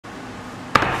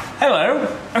Hello.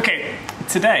 Okay,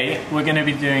 today we're going to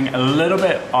be doing a little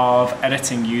bit of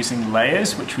editing using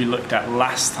layers, which we looked at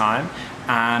last time,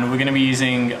 and we're going to be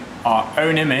using our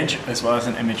own image as well as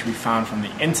an image we found from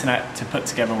the internet to put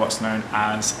together what's known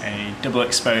as a double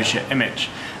exposure image.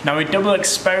 Now, a double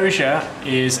exposure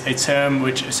is a term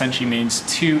which essentially means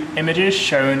two images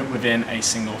shown within a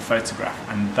single photograph,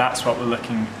 and that's what we're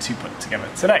looking to put together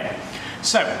today.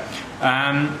 So,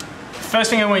 first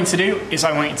thing I want you to do is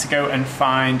I want you to go and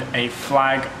find a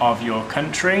flag of your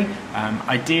country.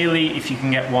 Ideally, if you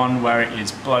can get one where it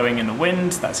is blowing in the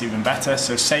wind, that's even better.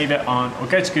 So save it on, or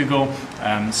go to Google,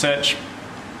 search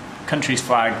country's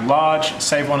flag large,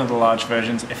 save one of the large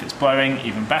versions. If it's blowing,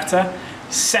 even better.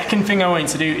 Second thing I want you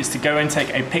to do is to go and take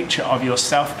a picture of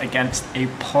yourself against a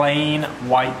plain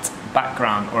white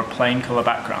background or a plain color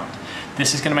background.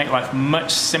 This is going to make life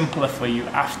much simpler for you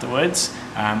afterwards,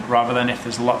 rather than if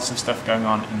there's lots of stuff going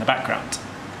on in the background.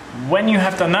 When you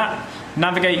have done that,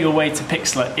 navigate your way to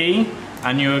Pixlr E,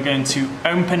 and you are going to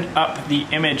open up the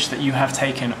image that you have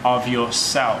taken of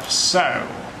yourself. So,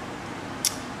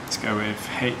 let's go with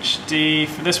HD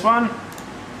for this one.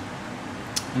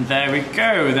 And there we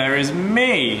go, there is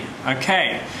me.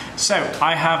 Okay, so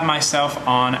I have myself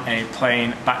on a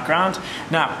plain background.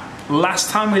 Now, last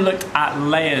time we looked at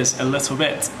layers a little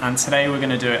bit, and today we're going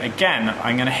to do it again.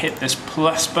 I'm going to hit this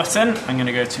plus button, I'm going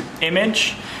to go to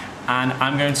image, and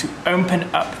I'm going to open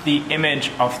up the image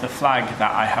of the flag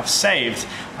that I have saved.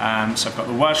 So I've got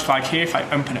the Welsh flag here. If I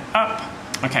open it up,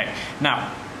 okay,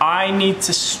 now I need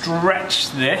to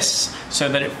stretch this so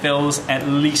that it fills at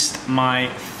least my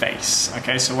face.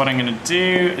 Okay, so what I'm going to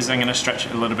do is I'm going to stretch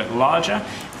it a little bit larger.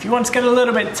 If you want to get a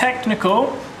little bit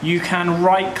technical, you can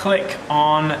right click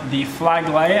on the flag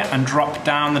layer and drop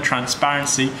down the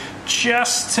transparency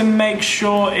just to make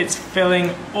sure it's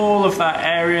filling all of that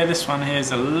area. This one here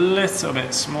is a little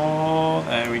bit small.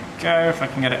 There we go. If I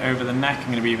can get it over the neck, I'm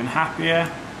going to be even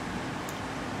happier.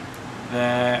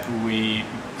 There we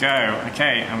go.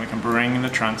 Okay, and we can bring the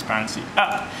transparency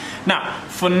up. Now,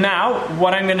 for now,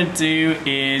 what I'm going to do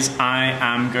is I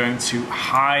am going to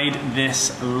hide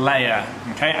this layer.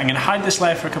 Okay, I'm going to hide this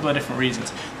layer for a couple of different reasons.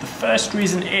 The first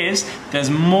reason is there's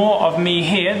more of me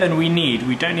here than we need.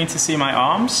 We don't need to see my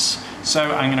arms, so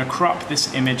I'm going to crop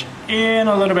this image in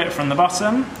a little bit from the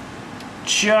bottom,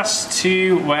 just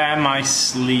to where my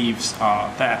sleeves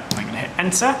are. There, I'm going to hit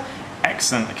enter.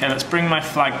 Excellent. Okay, let's bring my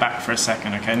flag back for a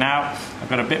second. Okay, now I've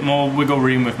got a bit more wiggle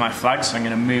room with my flag, so I'm going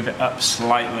to move it up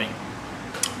slightly.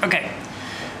 Okay,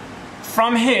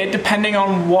 from here, depending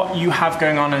on what you have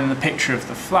going on in the picture of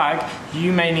the flag,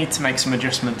 you may need to make some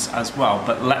adjustments as well,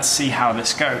 but let's see how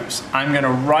this goes. I'm going to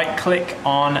right click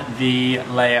on the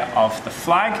layer of the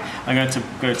flag. I'm going to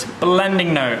go to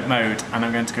blending mode, and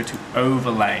I'm going to go to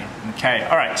overlay. Okay,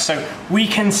 all right, so we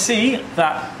can see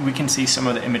some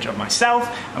of the image of myself,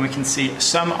 and we can see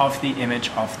some of the image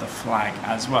of the flag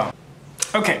as well.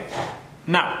 Okay.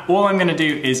 Now, all I'm going to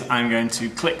do is I'm going to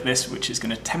click this, which is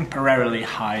going to temporarily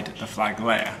hide the flag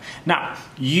layer. Now,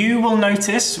 you will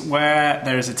notice where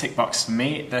there is a tick box for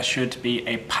me, there should be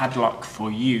a padlock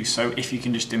for you. So if you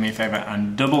can just do me a favor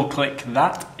and double click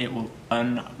that, it will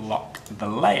unlock the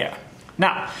layer.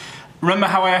 Now, remember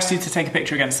how I asked you to take a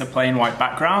picture against a plain white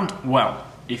background? Well,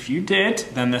 if you did,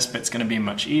 then this bit's going to be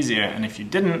much easier. And if you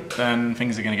didn't, then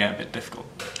things are going to get a bit difficult.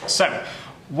 So,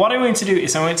 what I want to do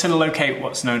is I want to locate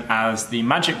what's known as the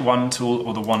magic wand tool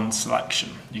or the wand selection.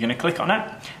 You're going to click on it,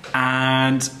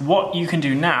 and what you can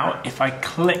do now, if I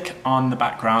click on the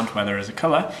background where there is a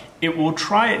color, it will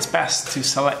try its best to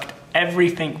select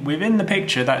everything within the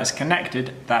picture that is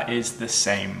connected that is the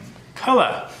same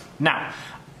color. Now,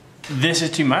 this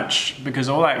is too much because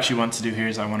all I actually want to do here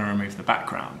is I want to remove the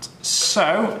background.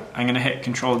 So I'm going to hit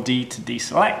Ctrl D to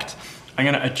deselect. I'm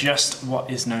going to adjust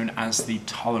what is known as the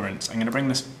tolerance. I'm going to bring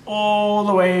this all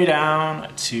the way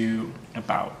down to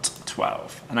about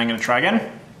 12. And I'm going to try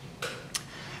again.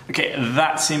 Okay,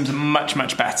 that seems much,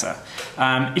 much better.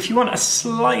 If you want a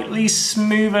slightly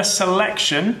smoother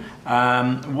selection,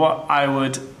 what I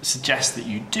would suggest that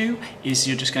you do is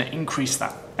you're just going to increase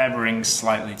that feathering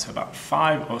slightly to about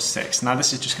 5 or 6. Now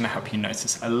this is just going to help you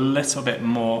notice a little bit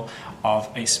more of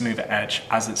a smoother edge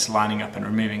as it's lining up and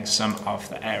removing some of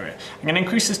the area. I'm going to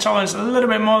increase this tolerance a little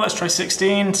bit more. Let's try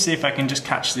 16, see if I can just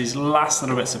catch these last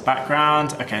little bits of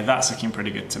background. Okay, that's looking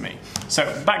pretty good to me. So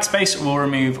backspace will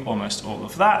remove almost all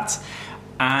of that.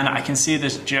 And I can see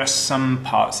there's just some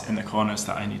parts in the corners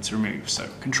that I need to remove. So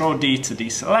Control D to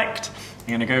deselect. I'm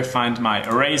going to go find my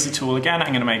eraser tool again. I'm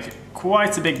going to make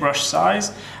quite a big brush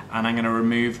size, and I'm going to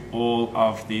remove all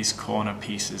of these corner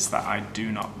pieces that I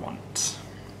do not want.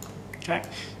 Okay,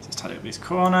 so tidy up these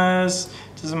corners.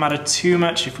 Doesn't matter too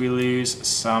much if we lose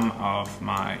some of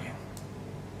my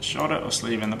shoulder or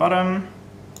sleeve in the bottom.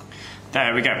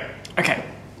 There we go. Okay,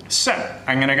 so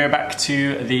I'm gonna go back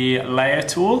to the layer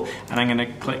tool and I'm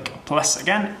gonna click plus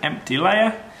again, empty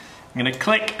layer. I'm gonna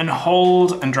click and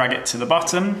hold and drag it to the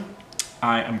bottom.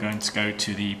 I am going to go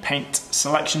to the paint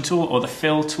selection tool, or the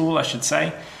fill tool I should say.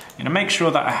 I'm gonna make sure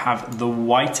that I have the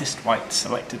whitest white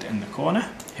selected in the corner.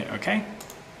 Hit OK.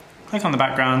 Click on the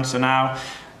background. So now,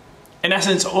 in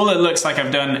essence, all it looks like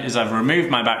I've done is I've removed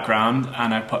my background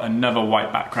and I put another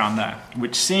white background there,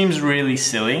 which seems really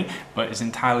silly, but is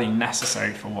entirely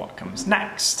necessary for what comes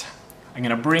next. I'm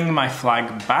gonna bring my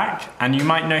flag back, and you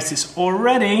might notice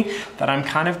already that I'm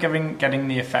kind of getting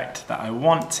the effect that I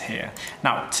want here.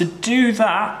 Now, to do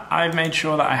that, I've made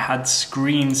sure that I had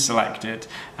screen selected.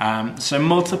 So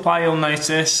multiply, you'll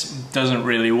notice, doesn't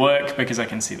really work because I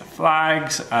can see the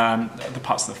flags, the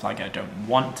parts of the flag I don't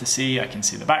want to see, I can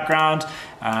see the background.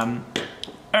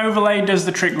 Overlay does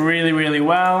the trick really, really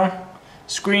well.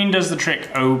 Screen does the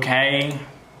trick okay.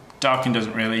 Darken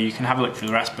doesn't really, you can have a look through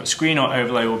the rest, but screen or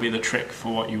overlay will be the trick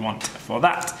for what you want for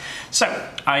that. So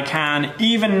I can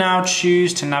even now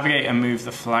choose to navigate and move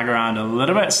the flag around a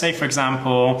little bit. Say for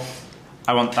example,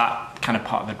 I want that kind of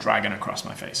part of the dragon across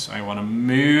my face. So I want to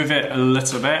move it a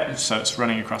little bit so it's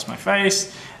running across my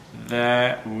face.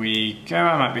 There we go,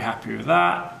 I might be happy with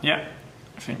that. Yep,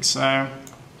 I think so.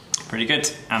 Pretty good.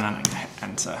 And then I'm gonna hit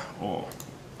enter, or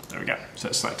there we go, so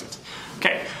it's selected.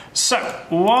 Okay, so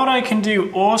what I can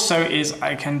do also is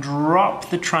I can drop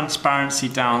the transparency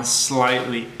down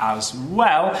slightly as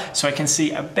well, so I can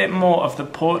see a bit more of the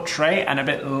portrait and a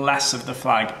bit less of the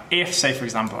flag. If, say for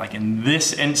example, like in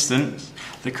this instance,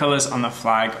 the colors on the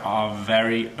flag are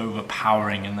very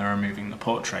overpowering and they're removing the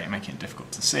portrait, making it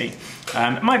difficult to see.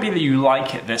 It might be that you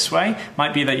like it this way,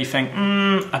 might be that you think,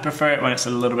 I prefer it when it's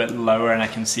a little bit lower and I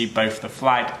can see both the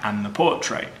flag and the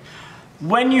portrait.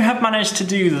 When you have managed to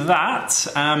do that,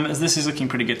 as this is looking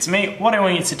pretty good to me, what I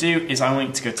want you to do is I want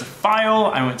you to go to File,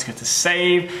 I want you to go to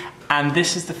Save, and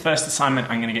this is the first assignment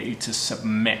I'm going to get you to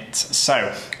submit.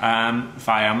 So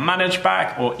via Manage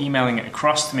Back or emailing it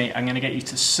across to me, I'm going to get you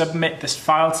to submit this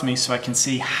file to me so I can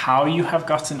see how you have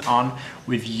gotten on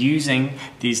with using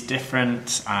these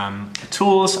different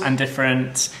tools and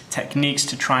different techniques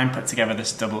to try and put together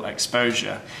this double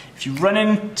exposure. If you run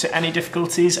into any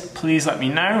difficulties, please let me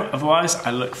know. Otherwise,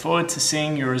 I look forward to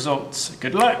seeing your results.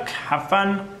 Good luck, have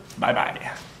fun, bye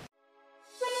bye.